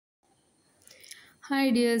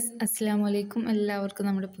Hi dears, അസ്സലാമു അലൈക്കും. എല്ലാവർക്കും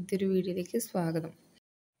നമ്മുടെ പുതിയൊരു വീഡിയോയിലേക്ക് സ്വാഗതം.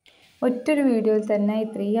 ഒറ്റൊരു വീഡിയോയിൽ തന്നെ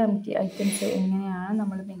ഇത്രയും ഐറ്റംസ് എങ്ങനെയാണ്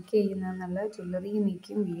നമ്മൾ മേക്ക് ചെയ്യുന്നതെന്നുള്ള ജ്വല്ലറി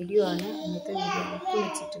മേക്കിംഗ് വീഡിയോ ആണ് ഇന്നത്തെ വീഡിയോയിലേക്ക്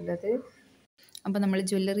വെച്ചിട്ടുള്ളത്. അപ്പോൾ നമ്മൾ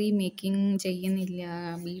ജ്വല്ലറി മേക്കിംഗ് ചെയ്യുന്നില്ല,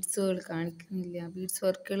 ബീഡ്സുകൾ കാണിക്കുന്നില്ല, ബീഡ്സ്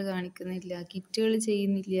വർക്കുകൾ കാണിക്കുന്നില്ല, കിറ്റുകൾ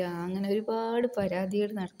ചെയ്യുന്നില്ല, അങ്ങനെ ഒരുപാട് പരാതികൾ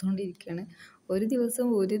നടത്തുകൊണ്ടിരിക്കുകയാണ്. ഒരു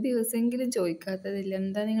ദിവസമെങ്കിലും ചോദിക്കാത്തതില്ല,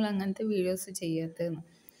 എന്താ നിങ്ങൾ അങ്ങനത്തെ വീഡിയോസ് ചെയ്യാത്തതെന്ന്.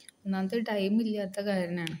 ഒന്നാമത്തെ ടൈം ഇല്ലാത്ത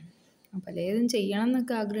കാരണമാണ്. പലതും ചെയ്യണം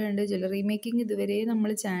എന്നൊക്കെ ആഗ്രഹമുണ്ട്. ജ്വല്ലറി മേക്കിംഗ് ഇതുവരെ നമ്മൾ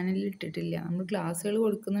ചാനലിൽ ഇട്ടിട്ടില്ല. നമ്മൾ ക്ലാസ്സുകൾ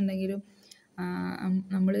കൊടുക്കുന്നുണ്ടെങ്കിലും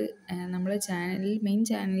നമ്മളെ മെയിൻ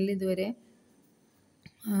ചാനലിൽ ഇതുവരെ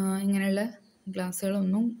ഇങ്ങനെയുള്ള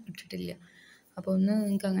ക്ലാസ്സുകളൊന്നും ഇട്ടിട്ടില്ല. അപ്പോൾ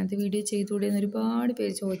നിങ്ങൾക്ക് അങ്ങനത്തെ വീഡിയോ ചെയ്തുകൂടെ എന്ന് ഒരുപാട്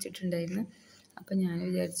പേര് ചോദിച്ചിട്ടുണ്ടായിരുന്നു. അപ്പം ഞാൻ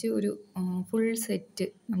വിചാരിച്ച് ഒരു ഫുൾ സെറ്റ്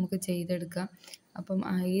നമുക്ക് ചെയ്തെടുക്കാം. അപ്പം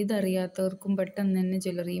ഏതറിയാത്തവർക്കും പെട്ടെന്ന് തന്നെ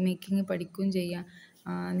ജ്വല്ലറി മേക്കിംഗ് പഠിക്കുകയും ചെയ്യാം,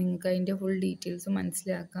 നിങ്ങൾക്ക് അതിൻ്റെ ഫുൾ ഡീറ്റെയിൽസ്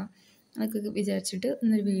മനസ്സിലാക്കാം എന്നൊക്കെ വിചാരിച്ചിട്ട്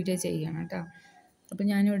ഇന്നൊരു വീഡിയോ ചെയ്യണം കേട്ടോ. അപ്പോൾ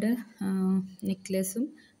ഞാനിവിടെ നെക്ലെസ്സും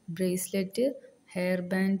ബ്രേസ്ലെറ്റ്, ഹെയർ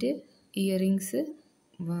ബാൻഡ്, ഇയറിങ്സ്,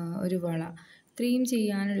 ഒരു വള, ഇത്രയും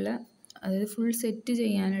ചെയ്യാനുള്ള, അതായത് ഫുൾ സെറ്റ്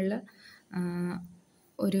ചെയ്യാനുള്ള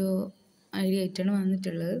ഒരു ഐഡിയ ആയിട്ടാണ്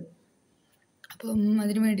വന്നിട്ടുള്ളത്. അപ്പം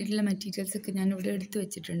അതിന് വേണ്ടിയിട്ടുള്ള മെറ്റീരിയൽസൊക്കെ ഞാനിവിടെ എടുത്ത്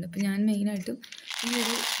വെച്ചിട്ടുണ്ട്. അപ്പോൾ ഞാൻ മെയിനായിട്ടും ഈ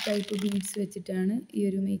ഒരു ടൈപ്പ് ബീഡ്സ് വെച്ചിട്ടാണ് ഈ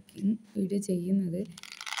ഒരു മേക്കിംഗ് വീഡിയോ ചെയ്യുന്നത്.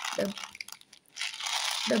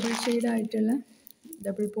 Double ഷെയ്ഡായിട്ടുള്ള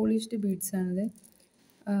double polished ബീഡ്സാണിത്.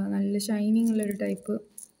 നല്ല ഷൈനിങ് ഉള്ളൊരു ടൈപ്പ്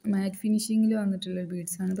മാറ്റ് ഫിനിഷിങ്ങിൽ വന്നിട്ടുള്ള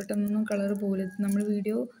ബീഡ്സാണ്. പെട്ടെന്നൊന്നും കളർ പോലെ നമ്മൾ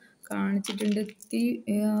വീഡിയോ കാണിച്ചിട്ടുണ്ട്. ഒത്തിരി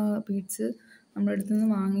ബീഡ്സ് നമ്മുടെ അടുത്ത് നിന്ന്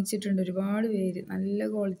വാങ്ങിച്ചിട്ടുണ്ട് ഒരുപാട് പേര്. നല്ല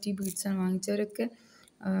ക്വാളിറ്റി ബീഡ്സാണ് വാങ്ങിച്ചവരൊക്കെ.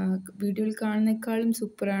 വീഡിയോയിൽ കാണുന്നേക്കാളും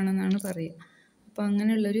സൂപ്പറാണെന്നാണ് പറയുക. അപ്പോൾ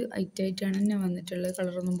അങ്ങനെയുള്ളൊരു ഐറ്റമായിട്ടാണ് തന്നെ വന്നിട്ടുള്ളത്,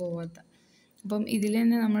 കളറൊന്നും പോവാത്ത. അപ്പം ഇതിൽ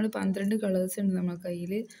തന്നെ നമ്മൾ 12 കളേഴ്സ് ഉണ്ട് നമ്മുടെ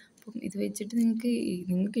കയ്യിൽ. അപ്പം ഇത് വെച്ചിട്ട്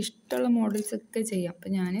നിങ്ങൾക്ക് ഇഷ്ടമുള്ള മോഡൽസൊക്കെ ചെയ്യാം.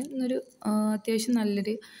 അപ്പം ഞാൻ ഇന്നൊരു അത്യാവശ്യം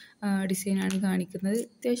നല്ലൊരു ഡിസൈനാണ് കാണിക്കുന്നത്.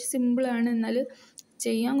 അത്യാവശ്യം സിമ്പിളാണ്, എന്നാൽ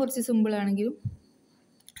ചെയ്യാൻ കുറച്ച് സിമ്പിളാണെങ്കിലും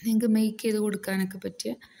നിങ്ങൾക്ക് മേക്ക് ചെയ്ത് കൊടുക്കാനൊക്കെ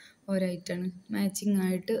പറ്റിയ ഒരൈറ്റമാണ്. മാച്ചിങ്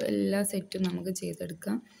ആയിട്ട് എല്ലാ സെറ്റും നമുക്ക്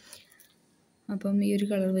ചെയ്തെടുക്കാം. അപ്പം ഈ ഒരു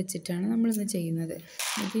കളർ വെച്ചിട്ടാണ് നമ്മളിന്ന് ചെയ്യുന്നത്.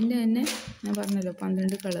 ഇതിൻ്റെ തന്നെ ഞാൻ പറഞ്ഞല്ലോ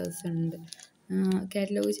 12 കളേഴ്സ് ഉണ്ട്.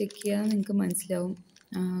 കാറ്റലോഗ് ചെക്ക് ചെയ്യാൻ നിങ്ങൾക്ക് മനസ്സിലാവും,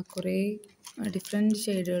 കുറേ ഡിഫറെൻറ്റ്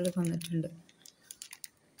ഷെയ്ഡുകൾ വന്നിട്ടുണ്ട്.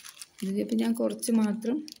 ഇതിലിപ്പോൾ ഞാൻ കുറച്ച്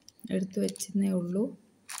മാത്രം എടുത്ത് വെച്ചതേ ഉള്ളൂ.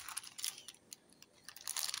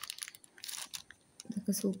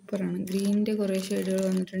 ഇതൊക്കെ സൂപ്പറാണ്. ഗ്രീനിൻ്റെ കുറേ ഷെയ്ഡുകൾ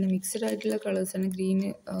വന്നിട്ടുണ്ട്. മിക്സഡ് ആയിട്ടുള്ള കളേഴ്സാണ്.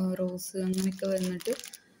 ഗ്രീന്, റോസ്, അങ്ങനെയൊക്കെ വന്നിട്ട്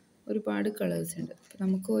ഒരുപാട് കളേഴ്സ് ഉണ്ട്. അപ്പോൾ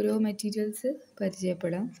നമുക്ക് ഓരോ മെറ്റീരിയൽസ്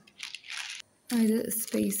പരിചയപ്പെടാം. ഇത്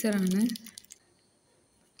സ്പേസറാണ്.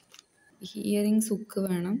 ഇയറിങ്സ് ഹുക്ക്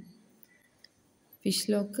വേണം. ഫിഷ്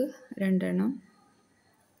ലോക്ക് 2 എണ്ണം.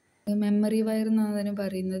 മെമ്മറി വയർ എന്നാണ് അതിന്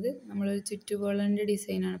പറയുന്നത്. നമ്മളൊരു ചുറ്റുപോളൻ്റെ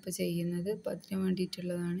ഡിസൈനാണ് ഇപ്പോൾ ചെയ്യുന്നത്. അപ്പോൾ അതിന്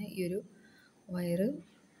വേണ്ടിയിട്ടുള്ളതാണ് ഈ ഒരു വയറ്.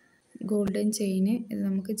 ഗോൾഡൻ ചെയിന്, ഇത്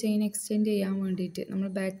നമുക്ക് ചെയിൻ എക്സ്റ്റെൻഡ് ചെയ്യാൻ വേണ്ടിയിട്ട്, നമ്മൾ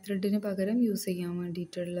ബാക്ക് ത്രെഡിന് പകരം യൂസ് ചെയ്യാൻ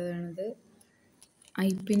വേണ്ടിയിട്ടുള്ളതാണിത്. ഐ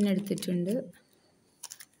പിൻ എടുത്തിട്ടുണ്ട്.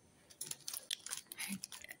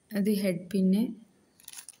 അത് ഹെഡ് പിന്ന്,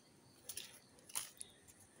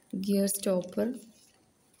 ഗിയർ സ്റ്റോപ്പർ,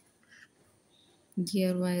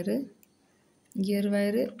 ഗിയർ വയർ.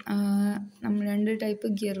 നമ്മൾ 2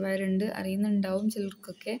 ടൈപ്പ് ഗിയർ വയർ ഉണ്ട്, അറിയുന്നുണ്ടാവും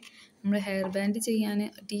ചിലർക്കൊക്കെ. നമ്മൾ ഹെയർ ബാൻഡ് ചെയ്യാൻ,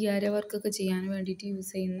 ടിയാര വർക്കൊക്കെ ചെയ്യാൻ വേണ്ടിയിട്ട്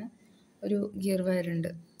യൂസ് ചെയ്യുന്ന ഒരു ഗിയർ വയർ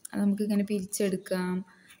ഉണ്ട്. അത് നമുക്കിങ്ങനെ പിരിച്ചെടുക്കാം,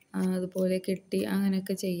 അതുപോലെ കെട്ടി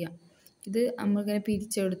അങ്ങനെയൊക്കെ ചെയ്യാം. ഇത് നമ്മളിങ്ങനെ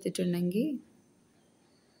പിരിച്ചെടുത്തിട്ടുണ്ടെങ്കിൽ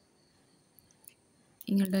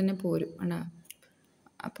ഇങ്ങോട്ട് തന്നെ പോരും അടാ.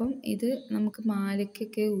 അപ്പം ഇത് നമുക്ക്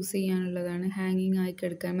മാലയ്ക്കൊക്കെ യൂസ് ചെയ്യാനുള്ളതാണ്, ഹാങ്ങിങ് ആയി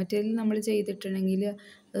കിടക്കാൻ. മറ്റേതിൽ നമ്മൾ ചെയ്തിട്ടുണ്ടെങ്കിൽ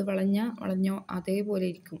അത് വളഞ്ഞോ അതേപോലെ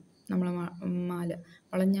ഇരിക്കും. നമ്മളെ മാല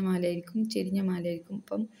വളഞ്ഞ മാലയായിരിക്കും, ചെരിഞ്ഞ മാലയായിരിക്കും.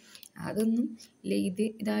 അപ്പം അതൊന്നും ഇല്ല.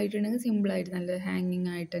 ഇതായിട്ടുണ്ടെങ്കിൽ സിമ്പിളായിട്ട് നല്ല ഹാങ്ങിങ്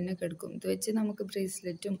ആയിട്ട് തന്നെ കിടക്കും. ഇത് വെച്ച് നമുക്ക്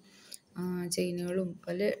ബ്രേസ്ലെറ്റും ചെയിനുകളും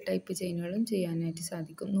പല ടൈപ്പ് ചെയിനുകളും ചെയ്യാനായിട്ട്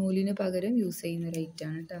സാധിക്കും. നൂലിന് പകരം യൂസ് ചെയ്യുന്ന ഒരു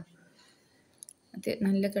ഐറ്റമാണ് കേട്ടോ.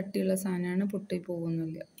 നല്ല കട്ടിയുള്ള സാധനമാണ്, പൊട്ടി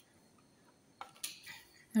പോകുന്നില്ല.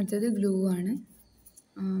 അടുത്തത് ഗ്ലൂ ആണ്.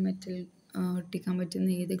 മെറ്റൽ ഒട്ടിക്കാൻ പറ്റുന്ന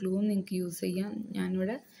ഏത് ഗ്ലൂവും നിങ്ങൾക്ക് യൂസ് ചെയ്യാം.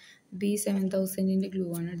 ഞാനിവിടെ B7000ൻ്റെ ഗ്ലൂ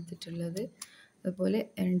ആണ് എടുത്തിട്ടുള്ളത്. അതുപോലെ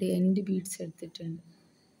 2 എൻഡ് ബീഡ്സ് എടുത്തിട്ടുണ്ട്.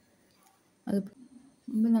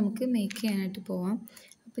 അപ്പോൾ നമുക്ക് മേക്ക് ചെയ്യാനായിട്ട് പോവാം.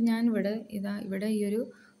 അപ്പോൾ ഞാനിവിടെ ഇവിടെ ഈ ഒരു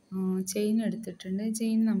ചെയിൻ എടുത്തിട്ടുണ്ട്.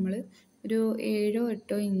 ചെയിൻ നമ്മൾ ഒരു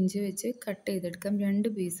 7-8 ഇഞ്ച് വെച്ച് കട്ട് ചെയ്തെടുക്കാം. 2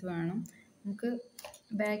 പീസ് വേണം. നമുക്ക്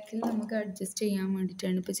ബാക്കിൽ നമുക്ക് അഡ്ജസ്റ്റ് ചെയ്യാൻ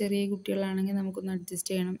വേണ്ടിയിട്ടാണ്. ഇപ്പോൾ ചെറിയ കുട്ടികളാണെങ്കിൽ നമുക്കൊന്ന്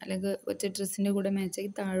അഡ്ജസ്റ്റ് ചെയ്യണം, അല്ലെങ്കിൽ ഒറ്റ ഡ്രസ്സിൻ്റെ കൂടെ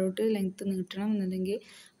മാച്ചാക്കി താഴോട്ട് ലെങ്ത്ത് നീട്ടണം എന്നുണ്ടെങ്കിൽ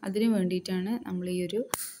അതിന് വേണ്ടിയിട്ടാണ് നമ്മൾ ഈ ഒരു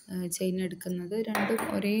ചെയിൻ എടുക്കുന്നത്. രണ്ടും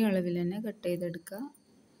ഒരേ അളവിൽ തന്നെ കട്ട് ചെയ്തെടുക്കുക.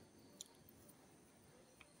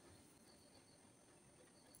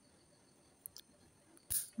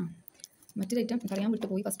 മറ്റൊരു ഐറ്റം പറയാൻ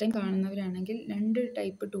വിട്ടുപോയി, ഫസ്റ്റ് ടൈം കാണുന്നവരാണെങ്കിൽ 2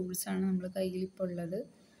 ടൈപ്പ് ടൂൾസാണ് നമ്മൾ കയ്യിൽ ഇപ്പോൾ ഉള്ളത്.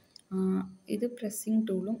 ഇത് പ്രസ്സിങ്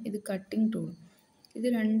ടൂളും ഇത് കട്ടിങ് ടൂളും. ഇത്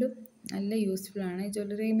രണ്ടും നല്ല യൂസ്ഫുൾ ആണ്.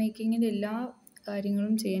 ജ്വല്ലറി മേക്കിങ്ങിൻ്റെ എല്ലാ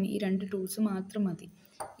കാര്യങ്ങളും ചെയ്യാൻ ഈ 2 ടൂൾസ് മാത്രം മതി.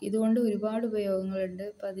 ഇതുകൊണ്ട് ഒരുപാട് ഉപയോഗങ്ങളുണ്ട്.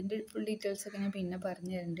 അപ്പോൾ അതിൻ്റെ ഫുൾ ഡീറ്റെയിൽസൊക്കെ ഞാൻ പിന്നെ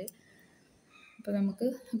പറഞ്ഞു തരുന്നുണ്ട്. അപ്പോൾ നമുക്ക്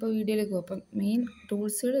ഇപ്പോൾ വീഡിയോയിലേക്ക് പോകാം. അപ്പം മെയിൻ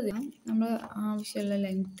ടൂൾസുകൾ ഇതാണ്. നമ്മൾ ആവശ്യമുള്ള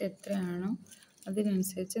ലെങ്ത്ത് എത്രയാണോ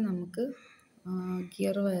അതിനനുസരിച്ച് നമുക്ക്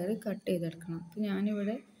ഗിയർ വയർ കട്ട് ചെയ്തെടുക്കണം. അപ്പോൾ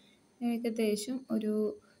ഞാനിവിടെ ഏകദേശം ഒരു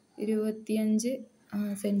 25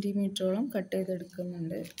 സെൻറ്റിമീറ്ററോളം കട്ട്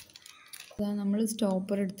ചെയ്തെടുക്കുന്നുണ്ട്. അതാ നമ്മൾ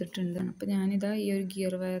സ്റ്റോപ്പർ എടുത്തിട്ടുണ്ട്. അപ്പോൾ ഞാനിതാ ഈ ഒരു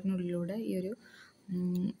ഗിയർ വയറിനുള്ളിലൂടെ ഈ ഒരു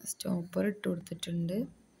സ്റ്റോപ്പർ ഇട്ട് കൊടുത്തിട്ടുണ്ട്.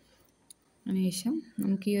 അതിനുശേഷം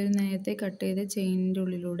നമുക്ക് ഈ ഒരു നേരത്തെ കട്ട് ചെയ്ത ചെയിനിൻ്റെ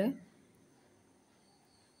ഉള്ളിലൂടെ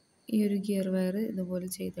ഈ ഒരു ഗിയർ വയർ ഇതുപോലെ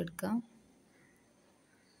ചെയ്തെടുക്കാം.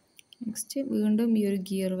 നെക്സ്റ്റ് വീണ്ടും ഈ ഒരു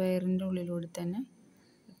ഗിയർ വയറിൻ്റെ ഉള്ളിലൂടെ തന്നെ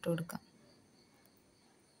ഇട്ട് കൊടുക്കാം.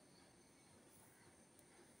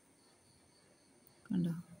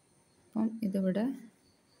 കണ്ടോ? അപ്പം ഇതിവിടെ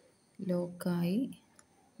ലോക്കായി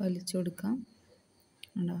വലിച്ചു കൊടുക്കാം.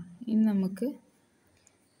 കണ്ടോ? ഇനി നമുക്ക്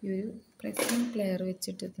ഈ ഒരു പ്രസ്സിങ് പ്ലെയർ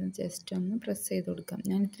വെച്ചിട്ട് ജസ്റ്റ് ഒന്ന് പ്രസ് ചെയ്ത് കൊടുക്കാം.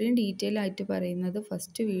 ഞാൻ ഇത്രയും ഡീറ്റെയിൽ ആയിട്ട് പറയുന്നത്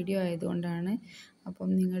ഫസ്റ്റ് വീഡിയോ ആയതുകൊണ്ടാണ്. അപ്പം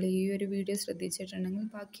നിങ്ങൾ ഈ ഒരു വീഡിയോ ശ്രദ്ധിച്ചിട്ടുണ്ടെങ്കിൽ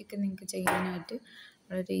ബാക്കിയൊക്കെ നിങ്ങൾക്ക് ചെയ്യാനായിട്ട്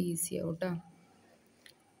വളരെ ഈസി ആവും കേട്ടോ.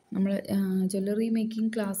 നമ്മൾ ജ്വല്ലറി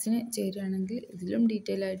മേക്കിംഗ് ക്ലാസ്സിന് ചേരുകയാണെങ്കിൽ ഇതിലും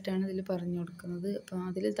ഡീറ്റെയിൽ ആയിട്ടാണ് ഇതിൽ പറഞ്ഞു കൊടുക്കുന്നത്. അപ്പോൾ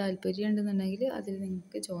അതിൽ താല്പര്യം ഉണ്ടെന്നുണ്ടെങ്കിൽ അതിൽ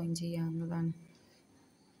നിങ്ങൾക്ക് ജോയിൻ ചെയ്യാവുന്നതാണ്.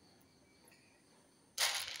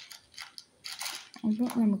 അപ്പോൾ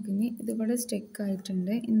നമുക്കിനി ഇതിവിടെ സ്റ്റെക്ക്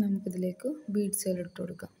ആയിട്ടുണ്ട്. ഇനി നമുക്കിതിലേക്ക് ബീഡ്സുകൾ ഇട്ട്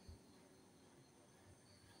കൊടുക്കാം.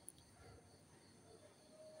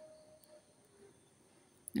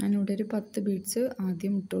 ഞാനിവിടെ ഒരു 10 ബീഡ്സ്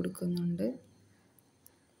ആദ്യം ഇട്ട് കൊടുക്കുന്നുണ്ട്.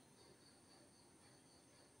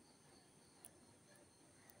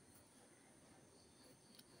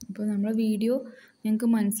 അപ്പോൾ നമ്മളെ വീഡിയോ നിങ്ങൾക്ക്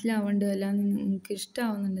മനസ്സിലാവേണ്ടതല്ല, നിങ്ങൾക്ക്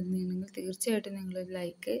ഇഷ്ടമാവുന്നുണ്ടെന്നുണ്ടെങ്കിൽ തീർച്ചയായിട്ടും നിങ്ങളൊരു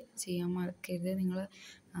ലൈക്ക് ചെയ്യാൻ മറക്കരുത്. നിങ്ങൾ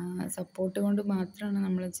സപ്പോർട്ട് കൊണ്ട് മാത്രമാണ്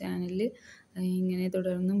നമ്മളെ ചാനലിൽ ഇങ്ങനെ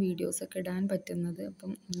തുടർന്നും വീഡിയോസൊക്കെ ഇടാൻ പറ്റുന്നത്.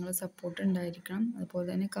 അപ്പം നിങ്ങളെ സപ്പോർട്ട് ഉണ്ടായിരിക്കണം. അതുപോലെ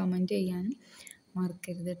തന്നെ കമൻറ്റ് ചെയ്യാനും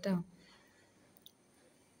മറക്കരുത് കേട്ടോ.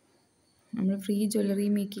 നമ്മൾ ഫ്രീ ജ്വല്ലറി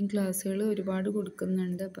മേക്കിംഗ് ക്ലാസ്സുകൾ ഒരുപാട്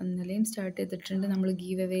കൊടുക്കുന്നുണ്ട്. അപ്പം ഇന്നലെയും സ്റ്റാർട്ട് ചെയ്തിട്ടുണ്ട്. നമ്മൾ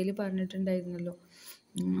ഗീവ് അവേയിൽ പറഞ്ഞിട്ടുണ്ടായിരുന്നല്ലോ,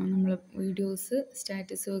 നമ്മൾ വീഡിയോസ്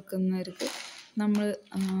സ്റ്റാറ്റസ് വെക്കുന്നവർക്ക് നമ്മൾ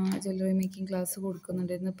ജ്വല്ലറി മേക്കിംഗ് ക്ലാസ്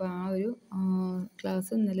കൊടുക്കുന്നുണ്ടായിരുന്നു. അപ്പോൾ ആ ഒരു ക്ലാസ്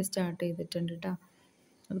ഇന്നലെ സ്റ്റാർട്ട് ചെയ്തിട്ടുണ്ട് കേട്ടോ.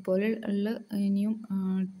 അതുപോലെ ഉള്ള ഇനിയും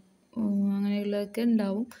അങ്ങനെയുള്ളതൊക്കെ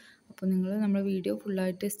ഉണ്ടാവും. അപ്പോൾ നിങ്ങൾ നമ്മുടെ വീഡിയോ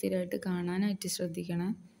ഫുള്ളായിട്ട് സ്ഥിരമായിട്ട് കാണാനായിട്ട്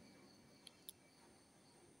ശ്രദ്ധിക്കണം.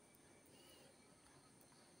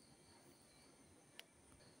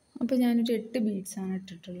 അപ്പോൾ ഞാനൊരു 8 ബീഡ്സാണ്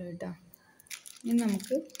ഇട്ടിട്ടുള്ളത് കേട്ടോ. ഇനി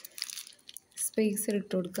നമുക്ക് സ്പേസർ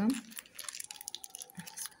ഇട്ട് കൊടുക്കാം.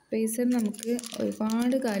 സ്പേസർ നമുക്ക്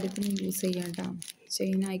ഒരുപാട് കാര്യത്തിന് യൂസ് ചെയ്യാം കേട്ടോ.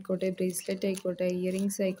 ചെയിൻ ആയിക്കോട്ടെ, ബ്രേസ്ലെറ്റ് ആയിക്കോട്ടെ,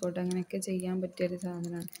 ഇയറിങ്സ് ആയിക്കോട്ടെ, അങ്ങനെയൊക്കെ ചെയ്യാൻ പറ്റിയൊരു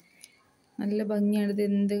സാധനമാണ്. നല്ല ഭംഗിയാണ്. ഇത്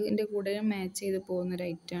എന്തിൻ്റെ കൂടെ മാച്ച് ചെയ്ത് പോകുന്നൊരു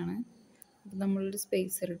ഐറ്റമാണ്. അപ്പോൾ നമ്മളൊരു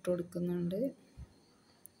സ്പേസർ ഇട്ട് കൊടുക്കുന്നുണ്ട്.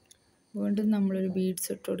 വീണ്ടും നമ്മളൊരു ബീഡ്സ്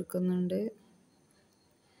ഇട്ട് കൊടുക്കുന്നുണ്ട്.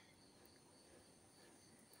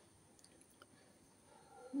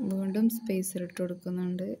 വീണ്ടും സ്പേസർ ഇട്ട്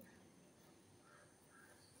കൊടുക്കുന്നുണ്ട്.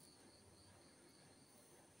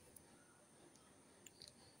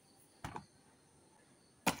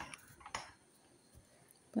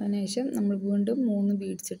 അതിനുശേഷം നമ്മൾ വീണ്ടും 3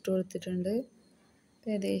 ബീഡ്സ് ഇട്ട് കൊടുത്തിട്ടുണ്ട്.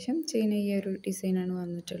 ഏകദേശം ചെയിൻ ഈ ഒരു ഡിസൈനാണ്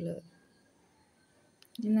വന്നിട്ടുള്ളത്.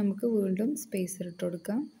 ഇനി നമുക്ക് വീണ്ടും സ്പേസർ ഇട്ട്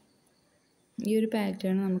കൊടുക്കാം. ഈ ഒരു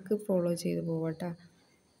പാറ്റേൺ നമുക്ക് ഫോളോ ചെയ്ത് പോവാം കേട്ടോ.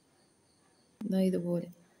 ഇതാ ഇതുപോലെ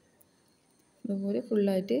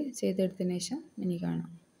ഫുള്ളായിട്ട് ചെയ്തെടുത്തതിന് ശേഷം ഇനി കാണാം.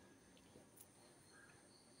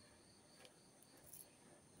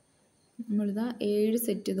 നമ്മളിതാ 7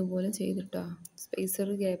 സെറ്റ് ഇതുപോലെ ചെയ്തിട്ടോ. സ്പേസർ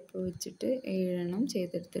ഗ്യാപ്പ് വെച്ചിട്ട് 7 എണ്ണം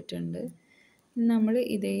ചെയ്തെടുത്തിട്ടുണ്ട്. നമ്മൾ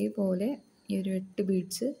ഇതേപോലെ ഈ ഒരു 8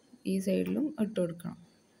 ബീഡ്സ് ഈ സൈഡിലും ഇട്ട് കൊടുക്കണം.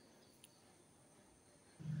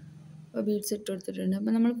 അപ്പോൾ ബീഡ്സ് ഇട്ട് കൊടുത്തിട്ടുണ്ട്.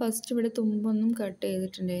 അപ്പോൾ നമ്മൾ ഫസ്റ്റ് ഇവിടെ തുമ്പൊന്നും കട്ട്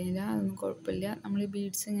ചെയ്തിട്ടുണ്ടായിരുന്നില്ല. അതൊന്നും കുഴപ്പമില്ല. നമ്മൾ ഈ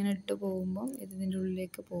ബീഡ്സ് ഇങ്ങനെ ഇട്ട് പോകുമ്പം ഇതിൻ്റെ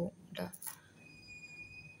ഉള്ളിലേക്ക് പോകും കേട്ടോ.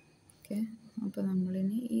 ഓക്കെ, അപ്പോൾ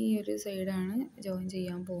നമ്മളിനി ഈ ഒരു സൈഡാണ് ജോയിൻ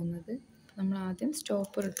ചെയ്യാൻ പോകുന്നത്. നമ്മൾ ആദ്യം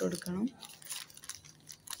സ്റ്റോപ്പർ ഇട്ട് കൊടുക്കണം.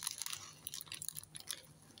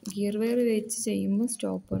 ഗിയർ വയർ വെച്ച് ചെയ്യുമ്പോൾ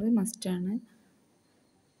സ്റ്റോപ്പർ മസ്റ്റാണ്.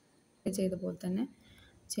 ചെയ്ത പോലെ തന്നെ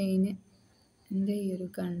ചെയിനിൻ്റെ ഈ ഒരു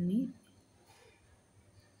കണ്ണി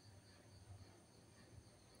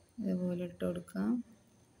ഇതുപോലെ ഇട്ട് കൊടുക്കാം.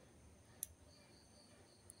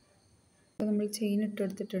 അപ്പോൾ നമ്മൾ ചെയിൻ ഇട്ട്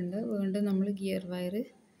കൊടുത്തിട്ടുണ്ട്. വീണ്ടും നമ്മൾ ഗിയർ വയർ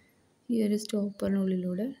ഈ ഒരു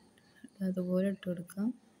സ്റ്റോപ്പറിനുള്ളിലൂടെ അതുപോലെ ഇട്ട് കൊടുക്കാം.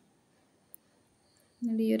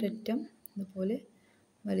 എന്നിട്ട് ഈ ഒരറ്റം ഇതുപോലെ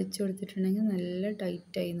വലിച്ചു കൊടുത്തിട്ടുണ്ടെങ്കിൽ നല്ല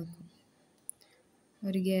ടൈറ്റായി നിൽക്കും.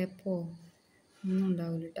 ഒരു ഗ്യാപ്പോ ഒന്നും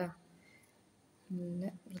ഉണ്ടാവില്ല കേട്ടോ. നല്ല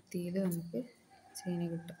വൃത്തിയിൽ നമുക്ക് ചെയിൻ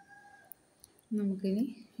കിട്ടും. നമുക്കിനി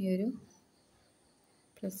ഈ ഒരു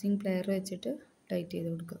പ്രസ്സിങ് പ്ലെയർ വെച്ചിട്ട് ടൈറ്റ് ചെയ്ത്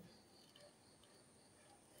കൊടുക്കാം.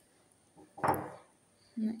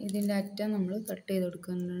 ഇതിൻ്റെ അറ്റം നമ്മൾ കട്ട് ചെയ്ത്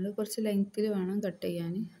കൊടുക്കുന്നുണ്ട്. കുറച്ച് ലെങ്ത്തിൽ വേണം കട്ട്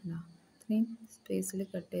ചെയ്യാൻ. ഇത്രയും സ്പേസിൽ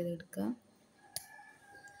കട്ട് ചെയ്തെടുക്കുക.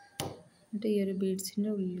 എന്നിട്ട് ഈ ഒരു ബീഡ്സിൻ്റെ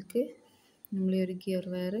ഉള്ളിലേക്ക് നമ്മൾ ഈ ഒരു ഗിയർ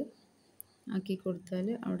വയർ ആക്കി കൊടുത്താൽ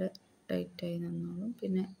അവിടെ ടൈറ്റായി നിന്നോളും.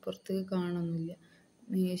 പിന്നെ പുറത്തേക്ക് കാണുന്നില്ല,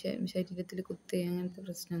 ശരീരത്തിൽ കുത്തുക അങ്ങനത്തെ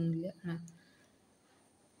പ്രശ്നമൊന്നുമില്ല.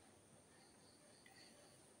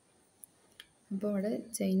 അപ്പോൾ അവിടെ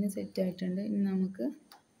ചെയിൻ സെറ്റ് ആയിട്ടുണ്ട്. ഇനി നമുക്ക്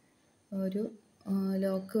ഒരു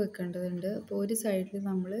ലോക്ക് വെക്കേണ്ടതുണ്ട്. അപ്പോൾ ഒരു സൈഡിൽ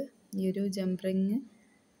നമ്മൾ ഈ ഒരു ജംപ് റിങ്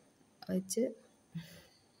വെച്ച്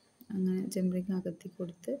അങ്ങനെ ജംപ് റിങ് അകത്തി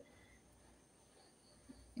കൊടുത്ത്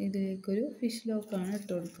ഇതിലേക്കൊരു ഫിഷ് ലോക്കാണ്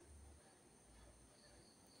ഇട്ട് കൊടുക്കുക.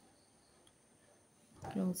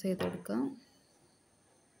 ക്ലോസ് ചെയ്തെടുക്കാം.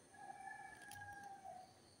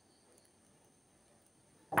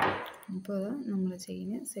 അപ്പോൾ നമ്മൾ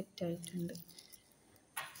ചെയിൻ സെറ്റ് ആയിട്ടുണ്ട്.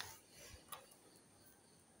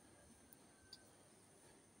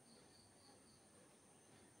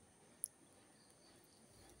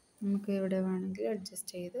 നമുക്ക് എവിടെ വേണമെങ്കിലും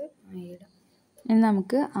അഡ്ജസ്റ്റ് ചെയ്ത് ഇടാം. ഇനി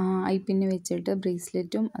നമുക്ക് ഐ പിന്ന് വെച്ചിട്ട്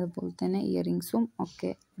ബ്രേസ്ലെറ്റും അതുപോലെ തന്നെ ഇയറിങ്സും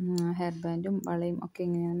ഒക്കെ ഹെയർ ബാൻഡും വളയും ഒക്കെ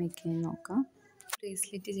എങ്ങനെയാണ് മേക്ക് ചെയ്യുന്നത് നോക്കാം.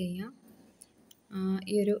 ബ്രേസ്ലെറ്റ് ചെയ്യാം.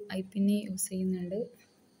 ഈ ഒരു ഐ പിന്ന് യൂസ് ചെയ്യുന്നുണ്ട്,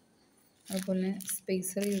 അതുപോലെ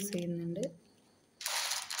സ്പേസർ യൂസ് ചെയ്യുന്നുണ്ട്,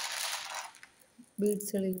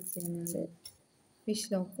 ബീഡ്സുകൾ യൂസ് ചെയ്യുന്നുണ്ട്, ഫിഷ്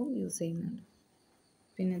ലോക്കും യൂസ് ചെയ്യുന്നുണ്ട്.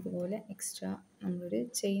 പിന്നെ അതുപോലെ എക്സ്ട്രാ നമ്മളൊരു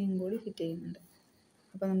ചെയിനും കൂടി ഫിറ്റ് ചെയ്യുന്നുണ്ട്.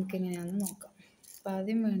 അപ്പോൾ നമുക്ക് എങ്ങനെയാണെന്ന് നോക്കാം. അപ്പോൾ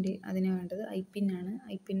ആദ്യം അതിന് വേണ്ടത് ഐ പിന്നാണ്.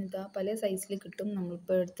 ഐ പിൻ ഇതാ പല സൈസിൽ കിട്ടും.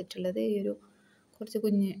 നമ്മളിപ്പോൾ എടുത്തിട്ടുള്ളത് ഈ ഒരു കുറച്ച്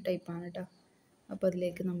കുഞ്ഞ് ടൈപ്പാണ് കേട്ടോ. അപ്പോൾ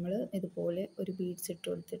അതിലേക്ക് നമ്മൾ ഇതുപോലെ ഒരു ബീഡ്സ് ഇട്ട്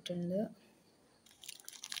കൊടുത്തിട്ടുണ്ട്,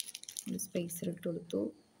 ഒരു സ്പേസർ ഇട്ട് കൊടുത്തു,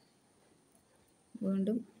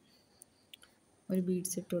 വീണ്ടും ഒരു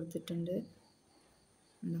ബീഡ്സ് ഇട്ട് കൊടുത്തിട്ടുണ്ട്.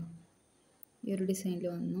 ഉണ്ടോ, ഈ ഒരു ഡിസൈനിൽ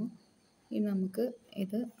വന്നു. ഇനി നമുക്ക്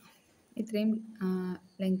ഇത് ഇത്രയും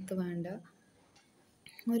ലെങ്ത്ത് വേണ്ട,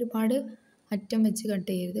 ഒരുപാട് അറ്റം വെച്ച് കട്ട്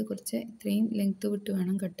ചെയ്യരുത്, കുറച്ച് ഇത്രയും ലെങ്ത്ത് വിട്ട്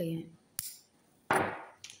വേണം കട്ട് ചെയ്യാൻ.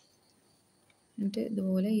 എന്നിട്ട്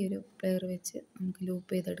ഇതുപോലെ ഈ ഒരു പ്ലെയർ വെച്ച് നമുക്ക്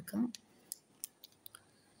ലൂപ്പ് ചെയ്തെടുക്കാം.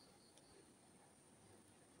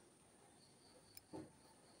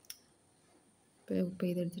 ലൂപ്പ്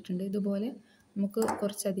ചെയ്തെടുത്തിട്ടുണ്ട്. ഇതുപോലെ നമുക്ക്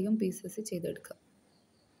കുറച്ചധികം പീസസ് ചെയ്തെടുക്കാം.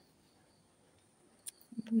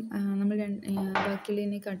 നമ്മൾ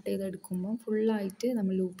ബാക്കിയുള്ളതിനെ കട്ട് ചെയ്തെടുക്കുമ്പോൾ ഫുള്ളായിട്ട്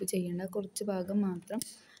നമ്മൾ ലൂപ്പ് ചെയ്യേണ്ട, കുറച്ച് ഭാഗം മാത്രം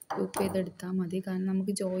ലൂപ്പ് ചെയ്തെടുത്താൽ മതി. കാരണം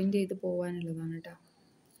നമുക്ക് ജോയിൻ്റ് ചെയ്ത് പോകാനുള്ളതാണ് കേട്ടോ.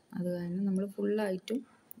 അത് കാരണം നമ്മൾ ഫുള്ളായിട്ടും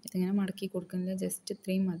ഇതിങ്ങനെ മടക്കി കൊടുക്കുന്നില്ല, ജസ്റ്റ്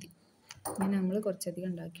ഇത്രയും മതി. ഇങ്ങനെ നമ്മൾ കുറച്ചധികം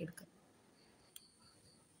ഉണ്ടാക്കിയെടുക്കാം.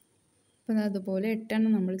 അപ്പം അതുപോലെ 8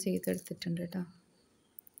 എണ്ണം നമ്മൾ ചെയ്തെടുത്തിട്ടുണ്ട് കേട്ടോ.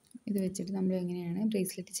 ഇത് വെച്ചിട്ട് നമ്മൾ എങ്ങനെയാണ്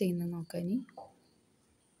ബ്രേസ്ലെറ്റ് ചെയ്യുന്നത് നോക്കാം ഇനി.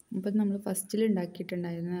 അപ്പം നമ്മൾ ഫസ്റ്റിൽ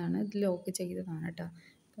ഉണ്ടാക്കിയിട്ടുണ്ടായിരുന്നതാണ്, ഇത് ലോക്ക് ചെയ്തതാണ് കേട്ടോ.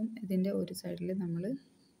 അപ്പം ഇതിൻ്റെ ഒരു സൈഡിൽ നമ്മൾ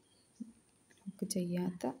ലോക്ക്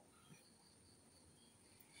ചെയ്യാത്ത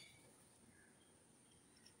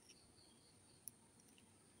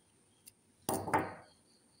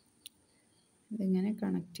ഇതിങ്ങനെ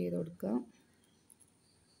കണക്ട് ചെയ്ത് കൊടുക്കുക.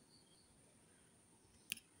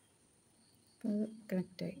 അപ്പോൾ അത്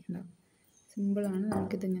കണക്റ്റായി ഉണ്ടാവും. സിമ്പിളാണ്.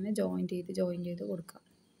 നമുക്കിതിങ്ങനെ ജോയിൻ ചെയ്ത് കൊടുക്കാം.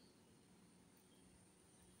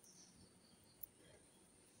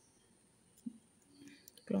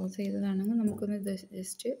 ക്ലോസ് ചെയ്തതാണെങ്കിൽ നമുക്കൊന്ന്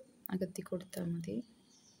ജസ്റ്റ് അകത്തി കൊടുത്താൽ മതി.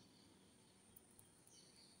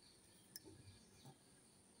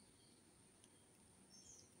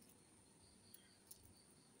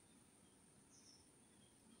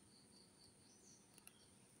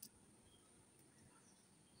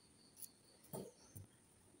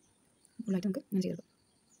 ഫുള്ളായിട്ട് നമുക്ക് ഇങ്ങനെ ചെയ്തെടുക്കാം.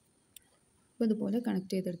 അപ്പോൾ ഇതുപോലെ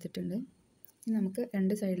കണക്ട് ചെയ്തെടുത്തിട്ടുണ്ട്. ഇനി നമുക്ക്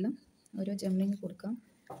രണ്ട് സൈഡിലും ഓരോ ജംറിങ് കൊടുക്കാം.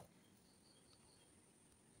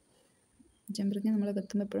 ജംറിങ് നമ്മൾ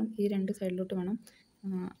എത്തുമ്പോൾ എപ്പോഴും ഈ രണ്ട് സൈഡിലോട്ട് വേണം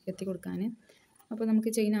എത്തി കൊടുക്കാൻ. അപ്പോൾ നമുക്ക്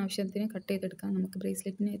ചെയിൻ ആവശ്യത്തിന് കട്ട് ചെയ്തെടുക്കാം. നമുക്ക്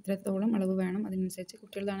ബ്രേസ്ലെറ്റിന് എത്രത്തോളം അളവ് വേണം അതിനനുസരിച്ച്,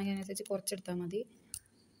 കുട്ടികളുടെ ആണെങ്കിൽ അതിനനുസരിച്ച് കുറച്ചെടുത്താൽ മതി.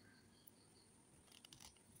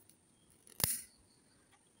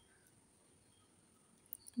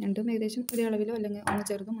 രണ്ടും ഏകദേശം ഒരേ അളവിലോ അല്ലെങ്കിൽ ഒന്ന്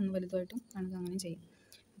ചെറുതും ഒന്ന് വലുതുമായിട്ടും നമുക്ക് അങ്ങനെ ചെയ്യാം.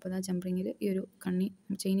 അപ്പോൾ ആ ജംപ് ഈ ഒരു കണ്ണി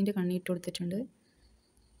ചെയിനിൻ്റെ കണ്ണി ഇട്ട് കൊടുത്തിട്ടുണ്ട്.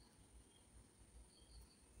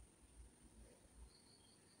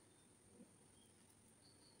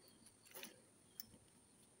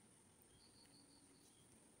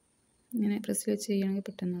 ഇങ്ങനെ പ്രസ് വെച്ച് ചെയ്യുകയാണെങ്കിൽ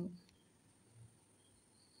പെട്ടെന്നാകും.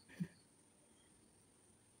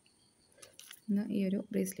 എന്നാൽ ഈ ഒരു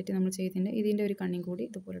ബ്രേസ്ലെറ്റ് നമ്മൾ ചെയ്തിട്ടുണ്ട്. ഇതിൻ്റെ ഒരു കണ്ണിയും കൂടി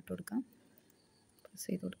ഇതുപോലെ ഇട്ട് കൊടുക്കാം, പ്രസ്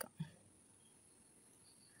ചെയ്ത് കൊടുക്കാം.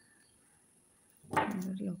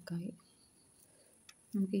 ലോക്കായി.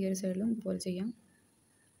 നമുക്ക് ഈ ഒരു സൈഡിലും ഇതുപോലെ ചെയ്യാം.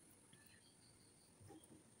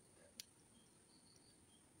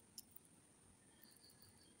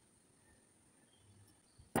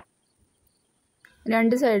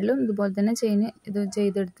 രണ്ട് സൈഡിലും ഇതുപോലെ തന്നെ ചെയിൻ ഇത്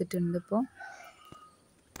ചെയ്തെടുത്തിട്ടുണ്ട്. ഇപ്പോൾ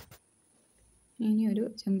ഇനി ഒരു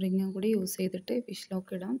ജംറിങ്ങും കൂടി യൂസ് ചെയ്തിട്ട് ഫിഷ്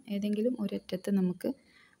ലോക്ക് ഇടാം. ഏതെങ്കിലും ഒരറ്റത്ത് നമുക്ക്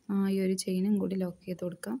ഈ ഒരു ചെയിനും കൂടി ലോക്ക് ചെയ്ത്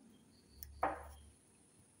കൊടുക്കാം.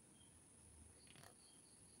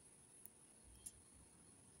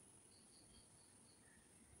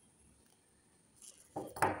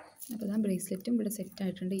 അപ്പോൾ ആ ബ്രേസ്ലെറ്റും ഇവിടെ സെറ്റ്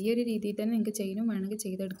ആയിട്ടുണ്ട്. ഈ ഒരു രീതിയിൽ തന്നെ നിങ്ങൾക്ക് ചെയിനും വേണമെങ്കിൽ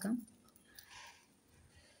ചെയ്തെടുക്കാം.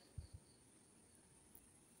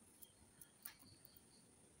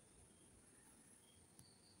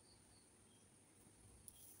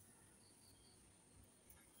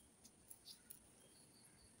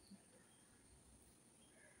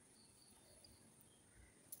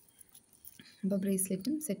 അപ്പോൾ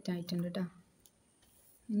ബ്രേസ്ലെറ്റും സെറ്റ് ആയിട്ടുണ്ട് കേട്ടോ.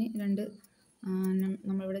 ഇനി രണ്ട്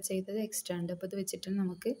നമ്മളിവിടെ ചെയ്തത് എക്സ്ട്രാ ഉണ്ട്. അപ്പോൾ ഇത് വെച്ചിട്ട്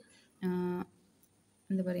നമുക്ക്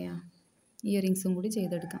എന്താ പറയുക, ഇയറിങ്സും കൂടി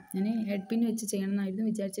ചെയ്തെടുക്കാം. ഞാൻ ഹെഡ് പിൻ വെച്ച് ചെയ്യണം എന്നായിരുന്നു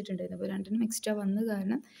വിചാരിച്ചിട്ടുണ്ടായിരുന്നു. അപ്പോൾ രണ്ടിനും എക്സ്ട്രാ വന്ന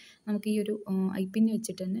കാരണം നമുക്ക് ഈ ഒരു ഐ പിൻ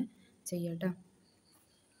വെച്ചിട്ട് തന്നെ ചെയ്യാം കേട്ടോ.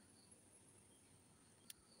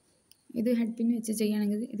 ഇത് ഹെഡ് പിൻ വെച്ച്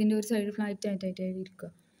ചെയ്യുകയാണെങ്കിൽ ഇതിൻ്റെ ഒരു സൈഡ് ഫ്ലാറ്റ് ആയിട്ടായിട്ട്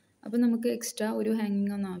ഇരിക്കുക. അപ്പോൾ നമുക്ക് എക്സ്ട്രാ ഒരു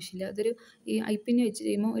ഹാങ്ങിങ് ഒന്നും ആവശ്യമില്ല. അതൊരു ഈ ഐ പിൻ വെച്ച്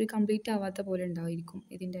ചെയ്യുമ്പോൾ ഒരു കംപ്ലീറ്റ് ആവാത്ത പോലെ ഉണ്ടായിരിക്കും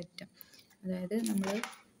ഇതിൻ്റെ അറ്റം. അതായത് നമ്മൾ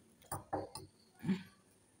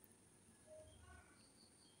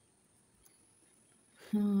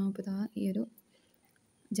അപ്പോൾ ഇതാ ഈ ഒരു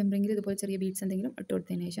ജംറിങ്ങിൽ ഇതുപോലെ ചെറിയ ബീഡ്സ് എന്തെങ്കിലും ഇട്ട്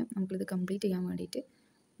കൊടുത്തതിന് ശേഷം നമുക്കിത് കംപ്ലീറ്റ് ചെയ്യാൻ വേണ്ടിയിട്ട്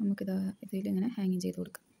നമുക്കിതാ ഇതിലിങ്ങനെ ഹാങ്ങിങ് ചെയ്ത്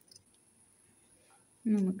കൊടുക്കാം.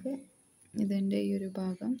 നമുക്ക് ഇതിൻ്റെ ഈ ഒരു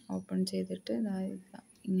ഭാഗം ഓപ്പൺ ചെയ്തിട്ട്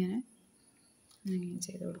ഇങ്ങനെ ഹാങ്ങിങ്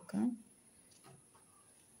ചെയ്ത് കൊടുക്കാം.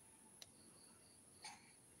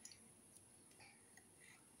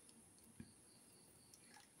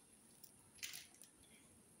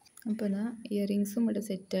 അപ്പോൾ ഇതാ ഇയറിങ്സും ഇവിടെ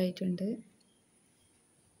സെറ്റ് ആയിട്ടുണ്ട്.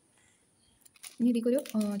 ഇനി ഇതിക്കൊരു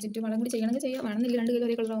ചുറ്റുവളം കൂടി ചെയ്യണമെങ്കിൽ ചെയ്യാം, വേണമെന്നില്ല. രണ്ട് കയ്യിൽ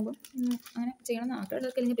ഒരേ കളറാകുമ്പോൾ അങ്ങനെ ചെയ്യണം.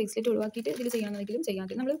 ആൾക്കാർക്ക് അല്ലെങ്കിൽ ബ്രേസ്ലെറ്റ് ഒഴിവാക്കിയിട്ട് ഇതിൽ ചെയ്യണമെന്നെങ്കിലും ചെയ്യാം.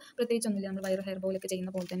 നമ്മൾ പ്രത്യേകിച്ചൊന്നുമില്ല, നമ്മൾ വയർ ഹെയർ ബോയിലൊക്കെ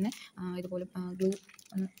ചെയ്യുന്ന പോലെ തന്നെ ഇതുപോലെ ഗ്ലൂ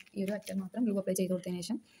ഈ ഒരു അറ്റം മാത്രം ഗ്ലൂ അപ്ലൈ ചെയ്ത് കൊടുത്തതിന്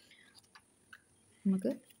ശേഷം നമുക്ക്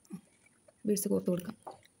ബീഡ്സ് കോർത്ത് കൊടുക്കാം.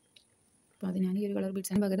 അപ്പോൾ അത് ഞാൻ ഈ ഒരു കളർ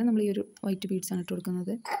ബീഡ്സിന് പകരം നമ്മൾ ഈ ഒരു വൈറ്റ് ബീഡ്സാണ് ഇട്ട്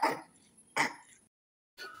കൊടുക്കുന്നത്.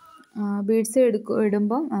 ബീഡ്സ്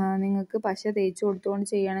ഇടുമ്പം നിങ്ങൾക്ക് പശ തേച്ച് കൊടുത്തുകൊണ്ട്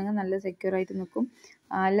ചെയ്യുകയാണെങ്കിൽ നല്ല സെക്യൂറായിട്ട് നിൽക്കും.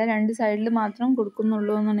 അല്ല രണ്ട് സൈഡിൽ മാത്രം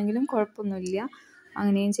കൊടുക്കുന്നുള്ളൂ എന്നുണ്ടെങ്കിലും കുഴപ്പമൊന്നുമില്ല,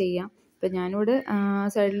 അങ്ങനെയും ചെയ്യാം. ഇപ്പം ഞാനിവിടെ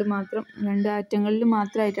സൈഡിൽ മാത്രം രണ്ട് അറ്റങ്ങളിൽ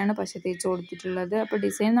മാത്രമായിട്ടാണ് പശ തേച്ച് കൊടുത്തിട്ടുള്ളത്. അപ്പോൾ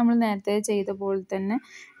ഡിസൈൻ നമ്മൾ നേരത്തെ ചെയ്ത പോലെ തന്നെ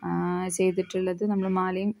ചെയ്തിട്ടുള്ളത്. നമ്മൾ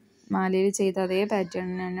മാലയിൽ ചെയ്ത അതേ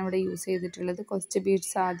പാറ്റേണിനാണ് ഇവിടെ യൂസ് ചെയ്തിട്ടുള്ളത്. കുറച്ച്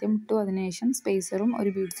ബീഡ്സ് ആദ്യം ഇട്ടു, അതിനുശേഷം സ്പേസറും ഒരു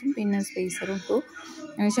ബീഡ്സും പിന്നെ സ്പേസറും ഇട്ടു,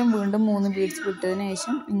 അതിനുശേഷം വീണ്ടും 3 ബീഡ്സ് ഇട്ടതിന്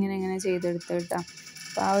ശേഷം ഇങ്ങനെ ചെയ്തെടുത്ത് കേട്ടോ.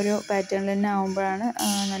 അപ്പോൾ ആ ഒരു പാറ്റേണിൽ തന്നെ ആകുമ്പോഴാണ്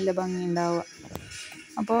നല്ല ഭംഗി ഉണ്ടാവുക.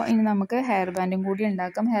 അപ്പോൾ ഇനി നമുക്ക് ഹെയർ ബാൻഡും കൂടി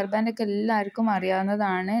ഉണ്ടാക്കാം. ഹെയർ ബാൻഡൊക്കെ എല്ലാവർക്കും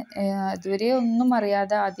അറിയാവുന്നതാണ്. ഇതുവരെ ഒന്നും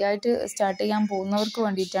അറിയാതെ ആദ്യമായിട്ട് സ്റ്റാർട്ട് ചെയ്യാൻ പോകുന്നവർക്ക്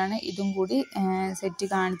വേണ്ടിയിട്ടാണ് ഇതും കൂടി സെറ്റ്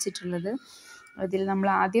കാണിച്ചിട്ടുള്ളത്. അതിൽ നമ്മൾ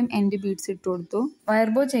ആദ്യം എൻഡ് ബീഡ്സ് ഇട്ട് കൊടുത്തു. വയർ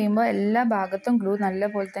ബോ ചെയ്യുമ്പോൾ എല്ലാ ഭാഗത്തും ഗ്ലൂ നല്ല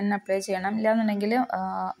പോലെ തന്നെ അപ്ലൈ ചെയ്യണം, ഇല്ലാന്നുണ്ടെങ്കിൽ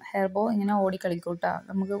ഹെയർ ബോ ഇങ്ങനെ ഓടിക്കളിക്കും കേട്ടോ.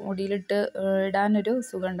 നമുക്ക് മുടിയിലിട്ട് ഇടാനൊരു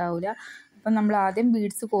സുഖം ഉണ്ടാവില്ല. അപ്പം നമ്മൾ ആദ്യം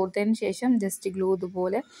ബീഡ്സ് കോർത്തതിന് ശേഷം ജസ്റ്റ് ഗ്ലൂ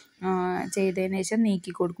ഇതുപോലെ ചെയ്തതിന് ശേഷം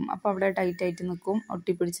നീക്കി കൊടുക്കും. അപ്പോൾ അവിടെ ടൈറ്റായിട്ട് നിൽക്കും,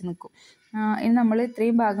 ഒട്ടിപ്പിടിച്ച് നിൽക്കും. ഇനി നമ്മൾ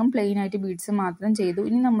ഇത്രയും ഭാഗം പ്ലെയിൻ ആയിട്ട് ബീഡ്സ് മാത്രം ചെയ്തു.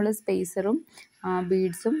 ഇനി നമ്മൾ സ്പേസറും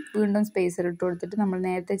ബീഡ്സും വീണ്ടും സ്പേസർ ഇട്ട് കൊടുത്തിട്ട് നമ്മൾ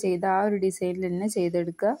നേരത്തെ ചെയ്ത ആ ഒരു ഡിസൈനിൽ തന്നെ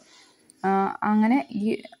ചെയ്തെടുക്കുക. അങ്ങനെ ഈ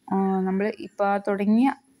നമ്മൾ ഇപ്പോൾ തുടങ്ങിയ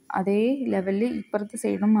അതേ ലെവലിൽ ഇപ്പുറത്തെ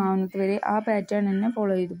സൈഡും ആവുന്നത് വരെ ആ പാറ്റേൺ തന്നെ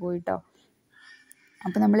ഫോളോ ചെയ്ത് പോയിട്ടോ.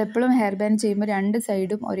 അപ്പോൾ നമ്മളെപ്പോഴും ഹെയർ ബാൻഡ് ചെയ്യുമ്പോൾ രണ്ട്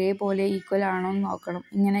സൈഡും ഒരേപോലെ ഈക്വൽ ആണോ എന്ന് നോക്കണം.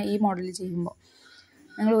 ഇങ്ങനെ ഈ മോഡൽ ചെയ്യുമ്പോൾ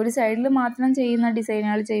നിങ്ങൾ ഒരു സൈഡിൽ മാത്രം ചെയ്യുന്ന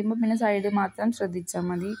ഡിസൈനുകൾ ചെയ്യുമ്പോൾ പിന്നെ സൈഡ് മാത്രം ശ്രദ്ധിച്ചാൽ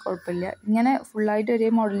മതി, കുഴപ്പമില്ല. ഇങ്ങനെ ഫുള്ളായിട്ട് ഒരേ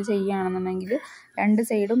മോഡൽ ചെയ്യുകയാണെന്നുണ്ടെങ്കിൽ രണ്ട്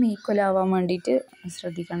സൈഡും ഈക്വൽ ആവാൻ വേണ്ടിയിട്ട്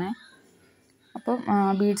ശ്രദ്ധിക്കണേ. അപ്പം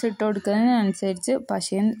ബീഡ്സ് ഇട്ട് കൊടുക്കുന്നതിനനുസരിച്ച്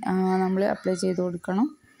പശയും നമ്മൾ അപ്ലൈ ചെയ്ത് കൊടുക്കണം.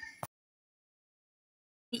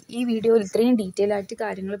 ഈ വീഡിയോയിൽ ഇത്രയും ഡീറ്റെയിൽ ആയിട്ട്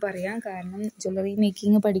കാര്യങ്ങൾ പറയാൻ കാരണം ജ്വല്ലറി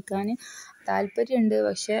മേക്കിംഗ് പഠിക്കാൻ താല്പര്യമുണ്ട്,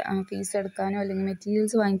 പക്ഷേ ഫീസ് എടുക്കാനോ അല്ലെങ്കിൽ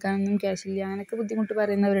മെറ്റീരിയൽസ് വാങ്ങിക്കാനൊന്നും ക്യാഷില്ല, അങ്ങനെയൊക്കെ ബുദ്ധിമുട്ട്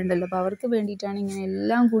പറയുന്നവരുണ്ടല്ലോ. അപ്പോൾ അവർക്ക് വേണ്ടിയിട്ടാണ് ഇങ്ങനെ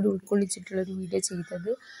എല്ലാം കൂടി ഉൾക്കൊള്ളിച്ചിട്ടുള്ളൊരു വീഡിയോ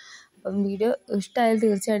ചെയ്തത്. അപ്പം വീഡിയോ ഇഷ്ടമായാൽ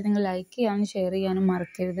തീർച്ചയായിട്ടും നിങ്ങൾ ലൈക്ക് ചെയ്യാനും ഷെയർ ചെയ്യാനും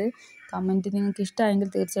മറക്കരുത്. കമൻറ്റ് നിങ്ങൾക്ക്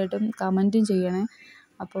ഇഷ്ടമായെങ്കിൽ തീർച്ചയായിട്ടും കമൻറ്റും ചെയ്യണേ.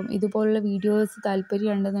 അപ്പം ഇതുപോലുള്ള വീഡിയോസ്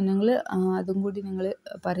താല്പര്യമുണ്ടെന്നുണ്ടെങ്കിൽ അതും കൂടി നിങ്ങൾ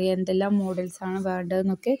പറയുക, എന്തെല്ലാം മോഡൽസാണ്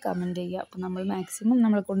വേണ്ടതെന്നൊക്കെ കമൻറ്റ് ചെയ്യുക. അപ്പം നമ്മൾ മാക്സിമം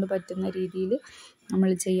നമ്മളെ കൊണ്ട് പറ്റുന്ന രീതിയിൽ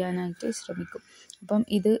നമ്മൾ ചെയ്യാനായിട്ട് ശ്രമിക്കും. അപ്പം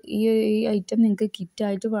ഈ ഐറ്റം നിങ്ങൾക്ക്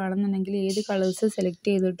കിറ്റായിട്ട് വേണമെന്നുണ്ടെങ്കിൽ ഏത് കളേഴ്സ് സെലക്ട്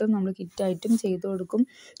ചെയ്തിട്ടും നമ്മൾ കിറ്റായിട്ടും ചെയ്ത് കൊടുക്കും.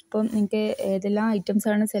 അപ്പം നിങ്ങൾക്ക് ഏതെല്ലാം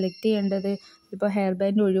ഐറ്റംസാണ് സെലക്ട് ചെയ്യേണ്ടത്, ഇപ്പോൾ ഹെയർ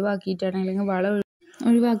ബാൻഡ് ഒഴിവാക്കിയിട്ടാണ് അല്ലെങ്കിൽ വള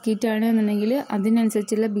ഒഴിവാക്കിയിട്ടാണ് എന്നുണ്ടെങ്കിൽ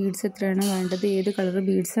അതിനനുസരിച്ചുള്ള ബീഡ്സ് എത്രയാണ് വേണ്ടത്, ഏത് കളർ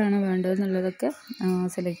ബീഡ്സാണ് വേണ്ടതെന്നുള്ളതൊക്കെ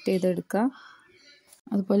സെലക്ട് ചെയ്തെടുക്കുക.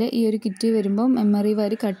 അതുപോലെ ഈ ഒരു കിറ്റ് വരുമ്പോൾ മെമ്മറി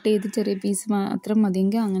വയർ കട്ട് ചെയ്ത് ചെറിയ പീസ് മാത്രം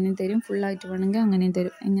മതിയെങ്കിൽ അങ്ങനെയും തരും, ഫുള്ളായിട്ട് വേണമെങ്കിൽ അങ്ങനെയും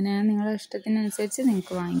തരും. എങ്ങനെയാണ് നിങ്ങളുടെ ഇഷ്ടത്തിനനുസരിച്ച്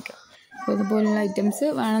നിങ്ങൾക്ക് വാങ്ങിക്കാം. അപ്പോൾ ഇതുപോലുള്ള ഐറ്റംസ്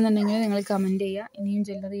വേണമെന്നുണ്ടെങ്കിൽ നിങ്ങൾ കമൻറ്റ് ചെയ്യുക. ഇനിയും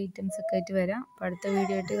ജ്വല്ലറി ഐറ്റംസൊക്കെ ആയിട്ട് വരാം. അപ്പോൾ അടുത്ത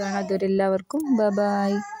വീഡിയോ ആയിട്ട് കാണാം. അതുവരെ എല്ലാവർക്കും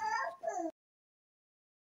ബൈ.